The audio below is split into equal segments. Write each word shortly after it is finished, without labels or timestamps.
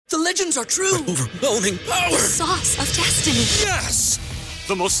The legends are true. Overwhelming power. Sauce of destiny. Yes!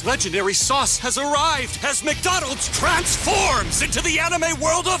 The most legendary sauce has arrived as McDonald's transforms into the anime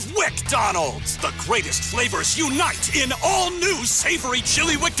world of WickDonald's. The greatest flavors unite in all new savory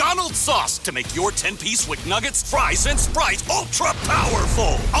chili McDonald's sauce to make your 10-piece Wick Nuggets, fries, and Sprite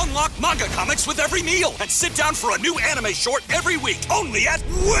ultra-powerful. Unlock manga comics with every meal and sit down for a new anime short every week only at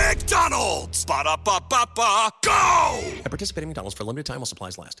WickDonald's. Ba-da-ba-ba-ba, go! At participating McDonald's for a limited time while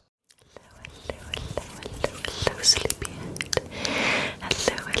supplies last. Hello, sleepyhead.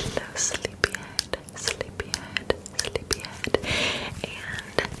 Hello, sleepyhead, sleepyhead, sleepyhead.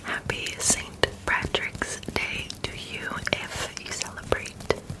 And happy St. Patrick's Day to you if you celebrate.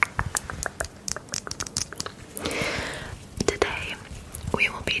 Today, we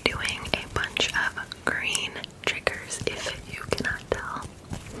will be doing a bunch of green triggers, if you cannot tell.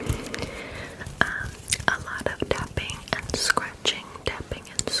 A lot of tapping and scratching, a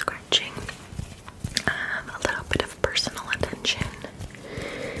little bit of personal attention,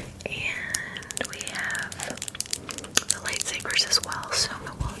 and we have the lightsabers as well, so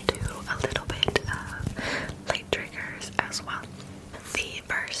we'll do a little bit of light triggers as well. The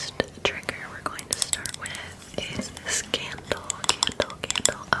first trigger we're going to start with is this candle.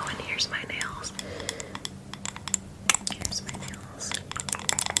 Oh, and here's my nails.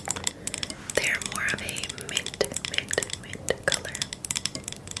 They're more of a mint color.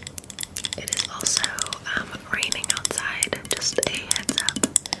 It is also raining outside, just a heads up.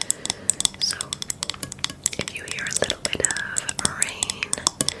 So if you hear a little bit of rain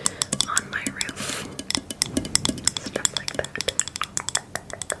on my roof, stuff like that.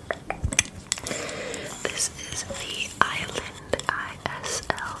 This is the Island,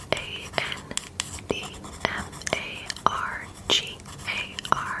 ISLANDMARGARITA.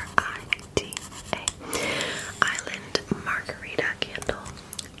 Island margarita candle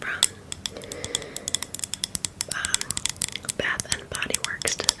from Bath and Body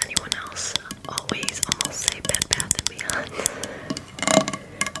Works. Does anyone else always almost say Bed Bath and Beyond?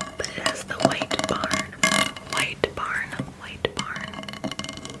 But it has the white barn on top.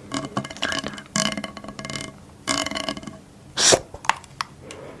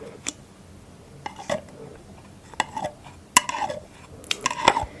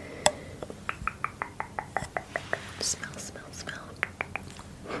 Smell.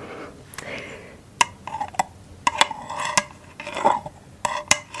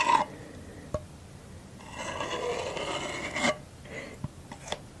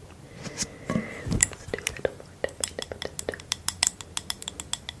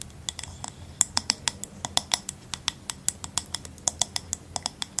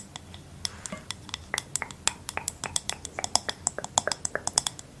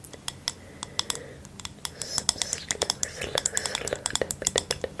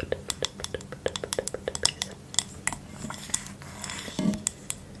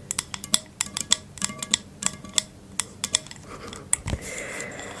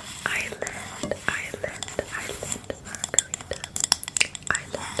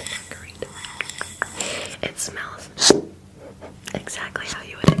 It smells exactly how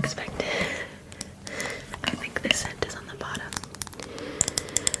you would expect it. I think the scent is on the bottom.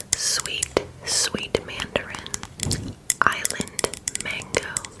 Sweet mandarin, island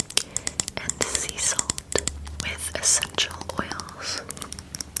mango, and sea salt with essential oils.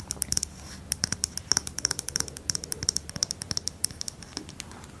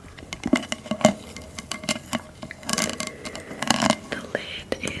 The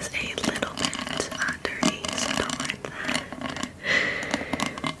lid is a little bit dirty, so don't mind that.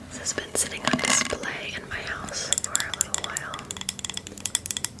 This has been sitting on display in my house for a little while,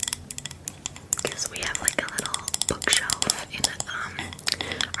 because we have like a little bookshelf in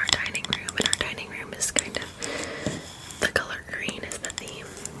our dining room, and our dining room is kind of, the color green is the theme.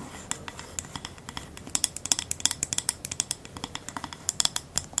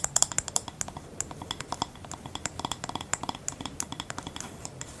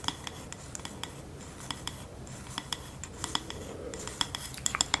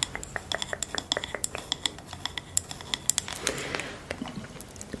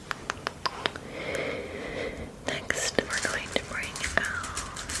 Next, we're going to bring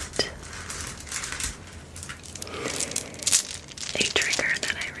out a trigger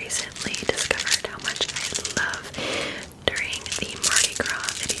that I recently discovered how much I love during the Mardi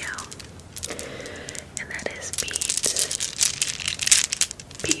Gras video, and that is beads.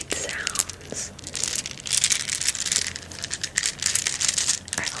 Bead sounds.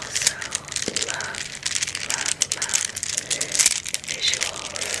 I also love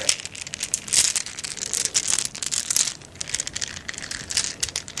visuals.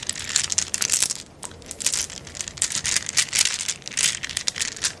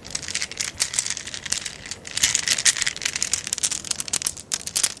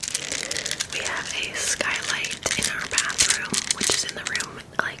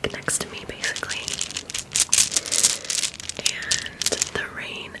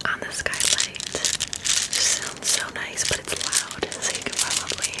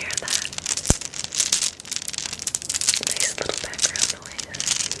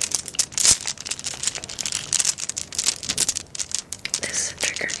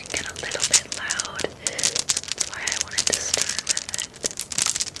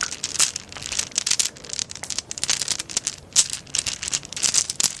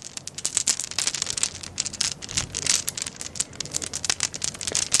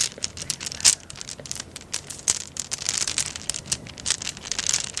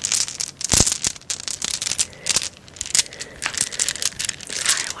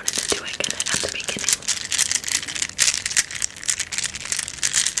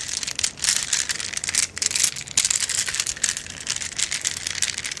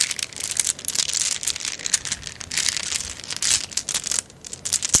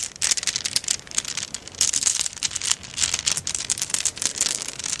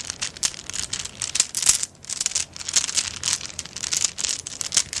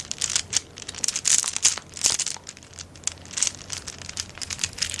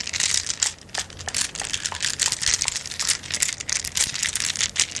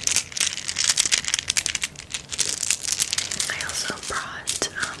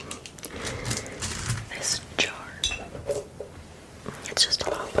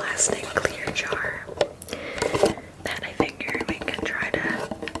 little plastic clear jar that I figured we could try to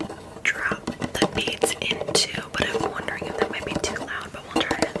drop the beads into, but I'm wondering if that might be too loud, but we'll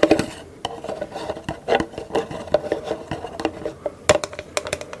try it.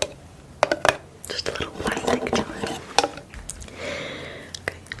 Just a little plastic jar.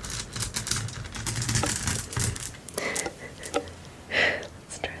 Okay.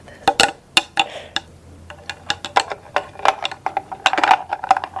 Let's try this.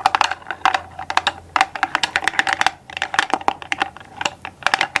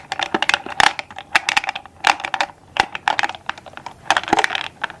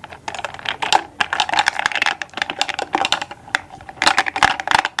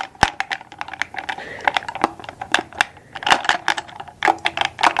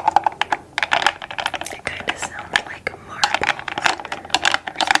 It kind of sounds like marble or something.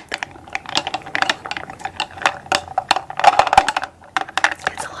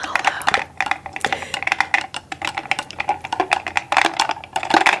 It's a little loud.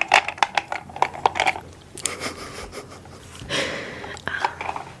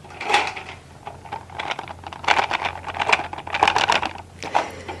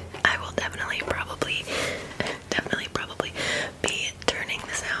 I will definitely probably be turning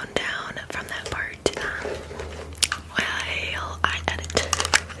the sound down from that part while I edit.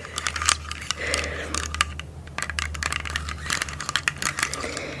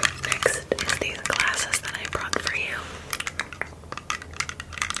 Next is these glasses that I brought for you.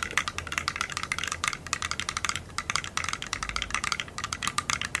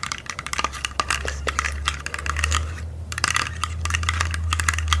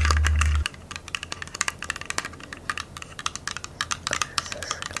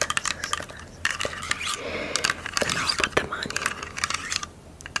 Then I'll put them on you.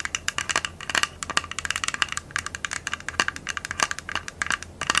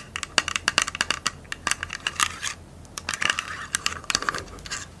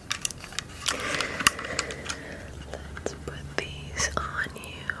 Let's put these on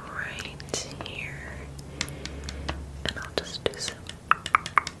you right here. And I'll just do some.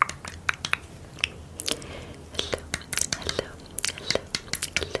 Hello.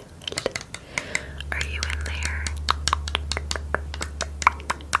 Are you in there?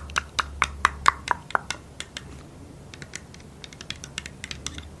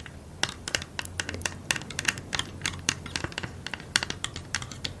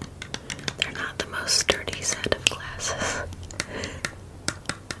 They're not the most sturdy set of glasses.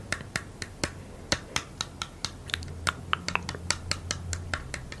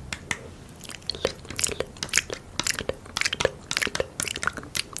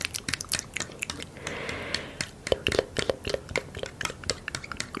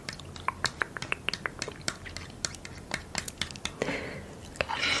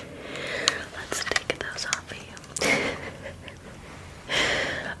 Let's take those off of you.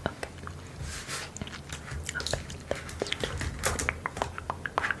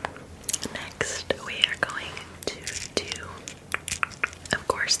 Next, we are going to do, of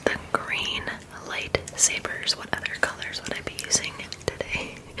course, the green lightsabers. What other colors would I be using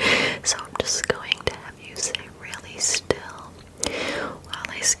today? So I'm just going to have you stay really still while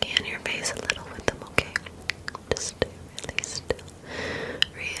I scan your face a little with them, okay? Just stay really still.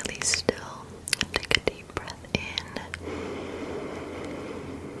 Really still. Take a deep breath in.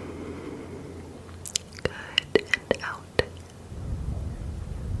 Good. And out.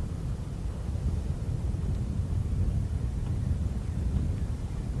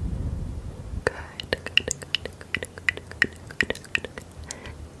 Good.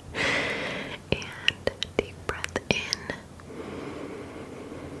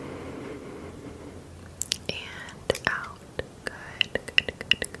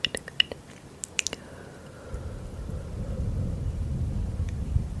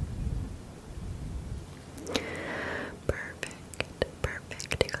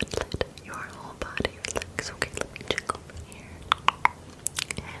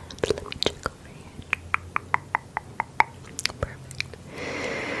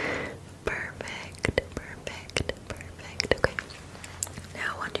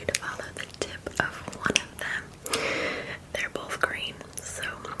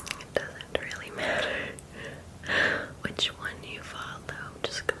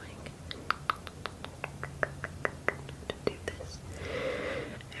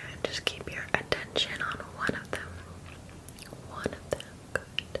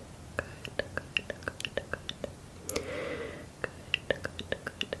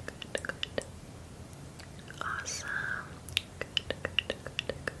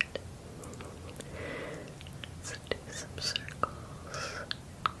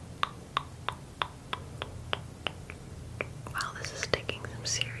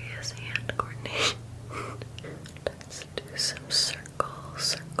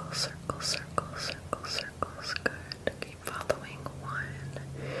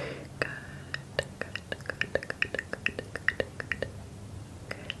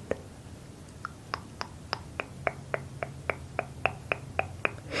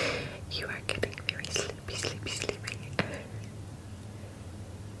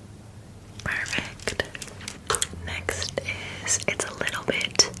 anyways. It's a little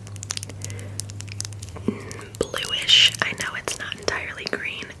bit bluish. I know it's not entirely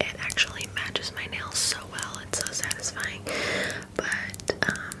green. It actually matches my nails so well. It's so satisfying. But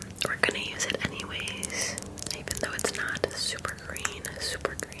we're gonna use it anyways, even though it's not super green,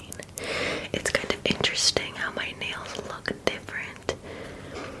 super green. It's kind of interesting how my nails look different.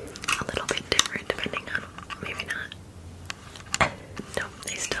 A little bit different depending on, maybe not. No,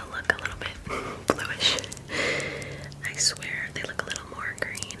 they still look a little bit bluish. I swear they look a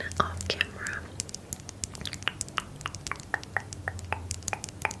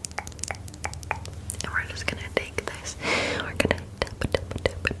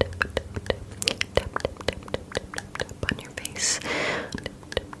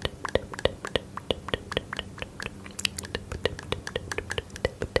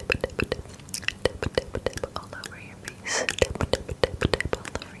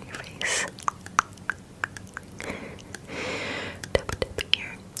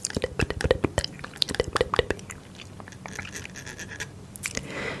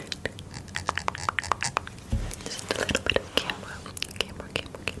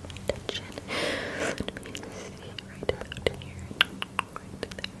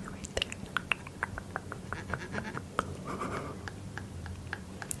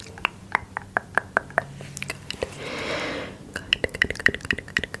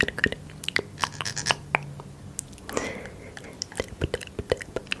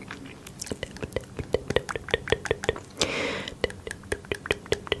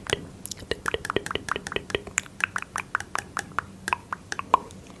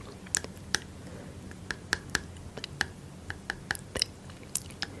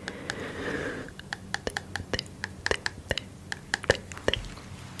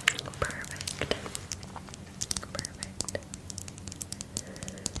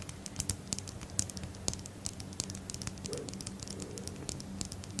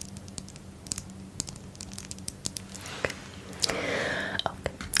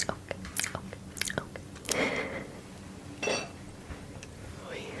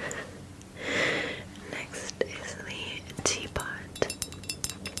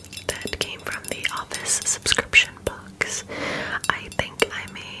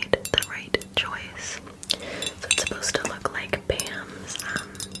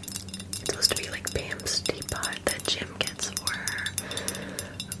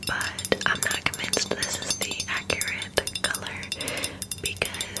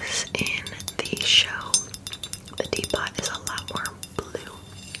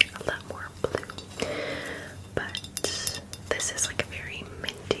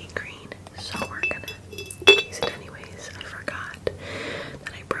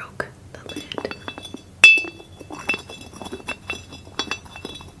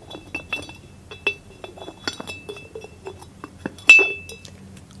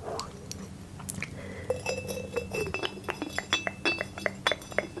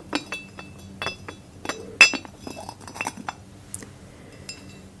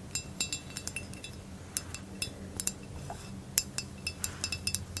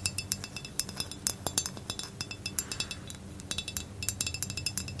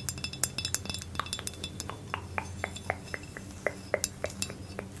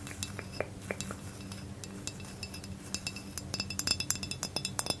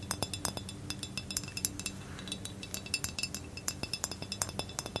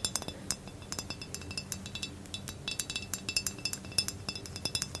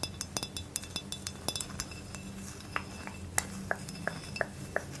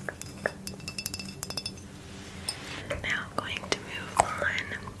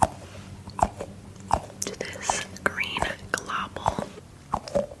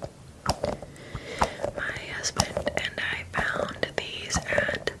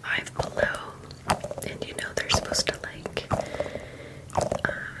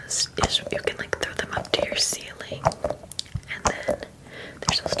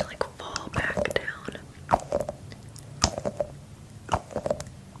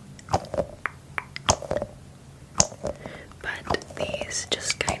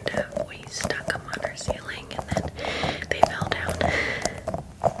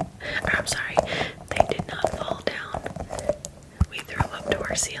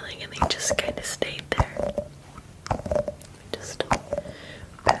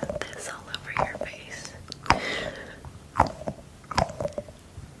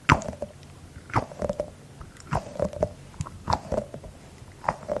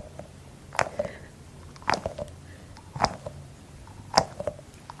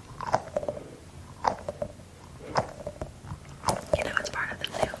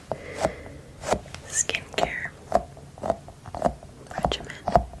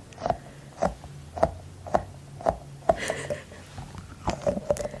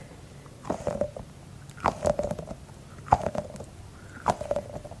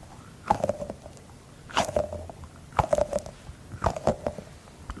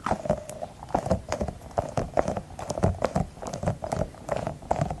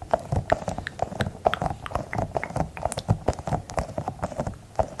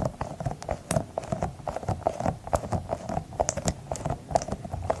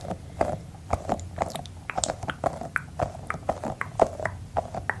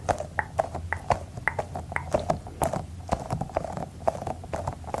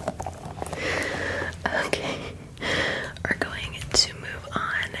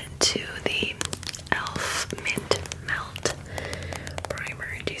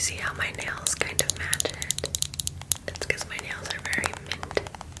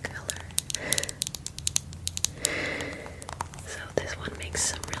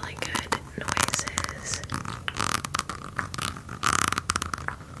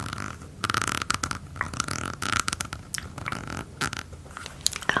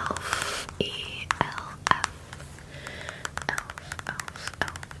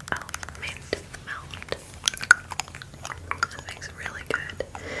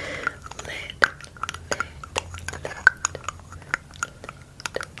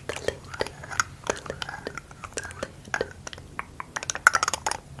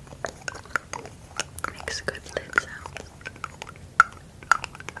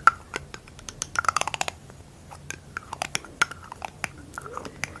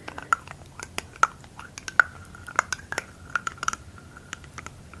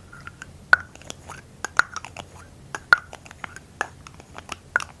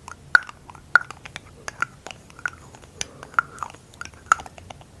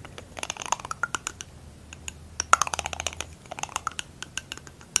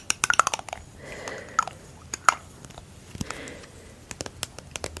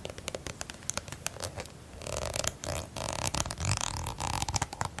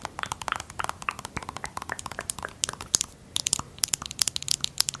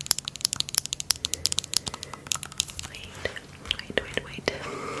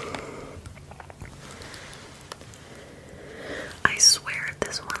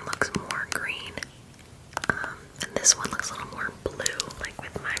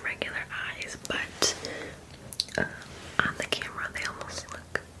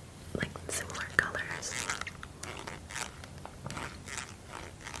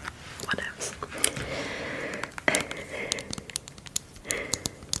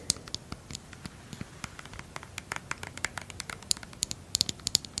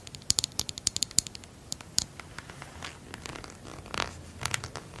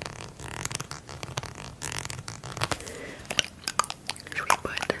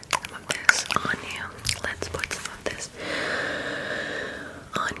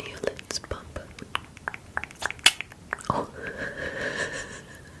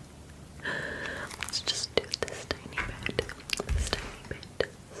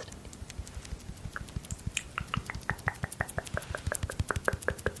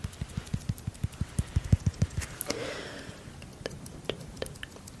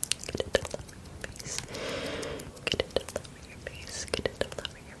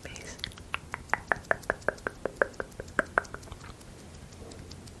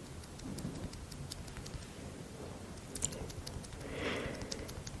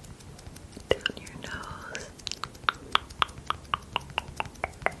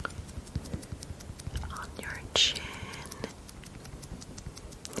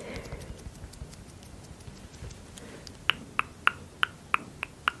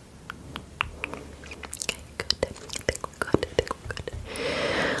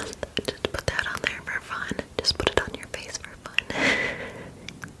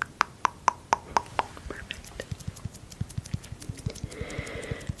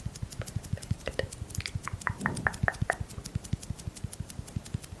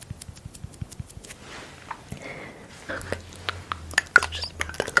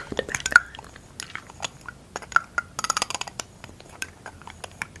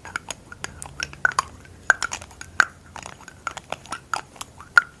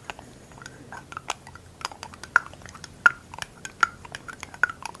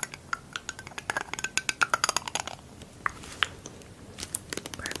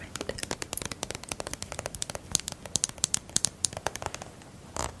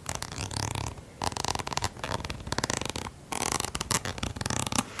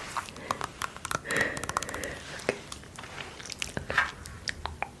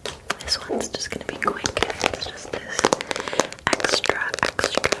it's just gonna be quick. It's just this extra gum.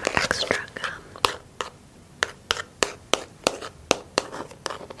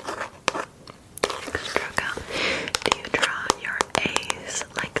 Extra gum. Do you draw your A's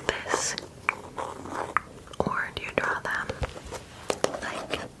like this? Or do you draw them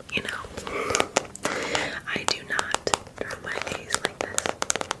like, you know? I do not draw my A's like this.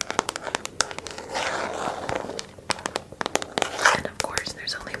 And of course,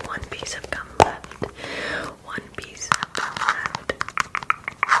 there's only one piece of gum left. One piece of gum left.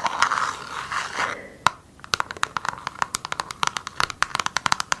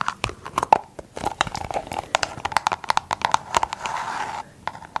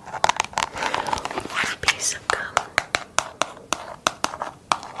 One piece of gum.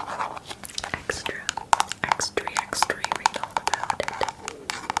 Extra, read all about it.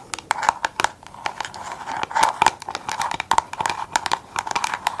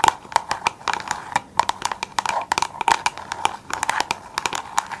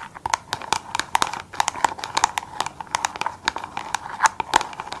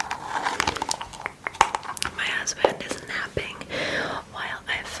 My husband is napping while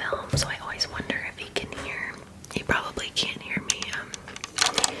I film, so I always wonder if he can hear. He probably can't hear me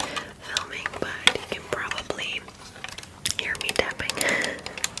filming, but he can probably hear me tapping.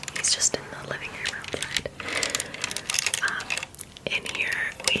 He's just in the living room outside. In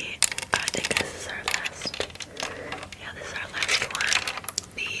here, I think this is our last, this is our last one.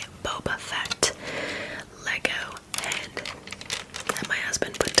 The Boba Fett Lego head that my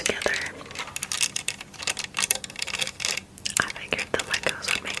husband put together. I figured the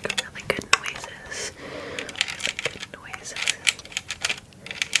Legos would make really good noises.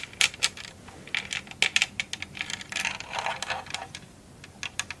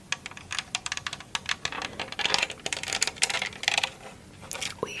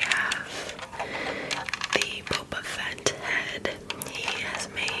 We have the Boba Fett head. He has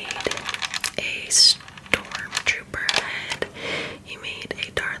made a Stormtrooper head. He made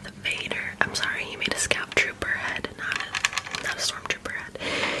a Darth Vader. I'm sorry, he made a Scout Trooper head, not a Stormtrooper head.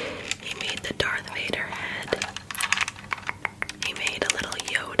 He made the Darth Vader head. He made a little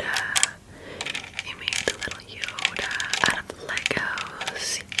Yoda. He made a little Yoda out of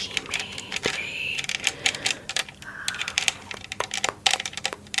Legos. He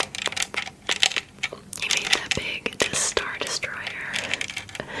made that big Star Destroyer.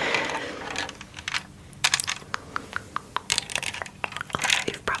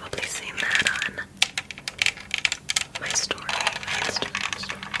 You've probably seen that on my story, my Instagram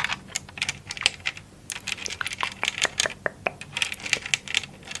story.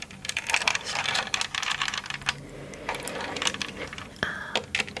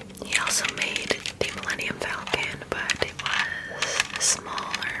 He also made the Millennium Falcon, but it was a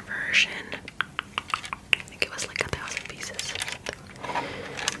smaller version. I think it was like 1,000 pieces.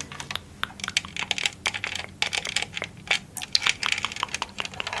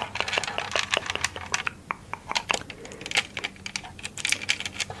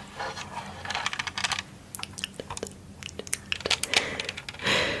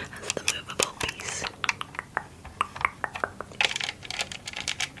 That's the movable piece.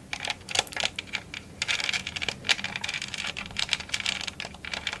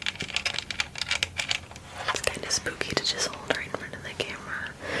 It's kind of spooky to just hold right in